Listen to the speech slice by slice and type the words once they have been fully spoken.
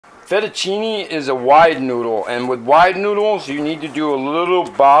fettuccine is a wide noodle, and with wide noodles you need to do a little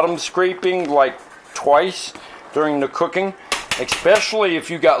bottom scraping like twice during the cooking, especially if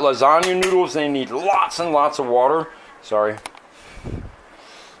you got lasagna noodles. They need lots and lots of water. Sorry.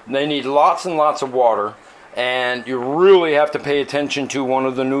 They need lots and lots of water, and you really have to pay attention to one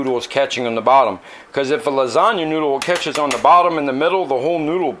of the noodles catching on the bottom, because if a lasagna noodle catches on the bottom in the middle, the whole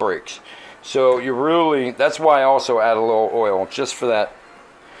noodle breaks. So you really, that's why I also add a little oil, just for that.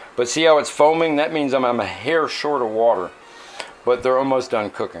 But see how it's foaming? That means I'm a hair short of water, but they're almost done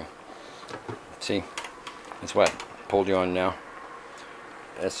cooking. See, that's what I pulled you on now.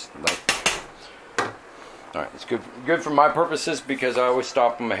 That's like, all right, it's good for my purposes, because I always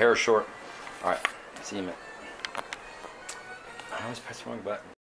stop them a hair short. All right, see you in a minute. I always press the wrong button.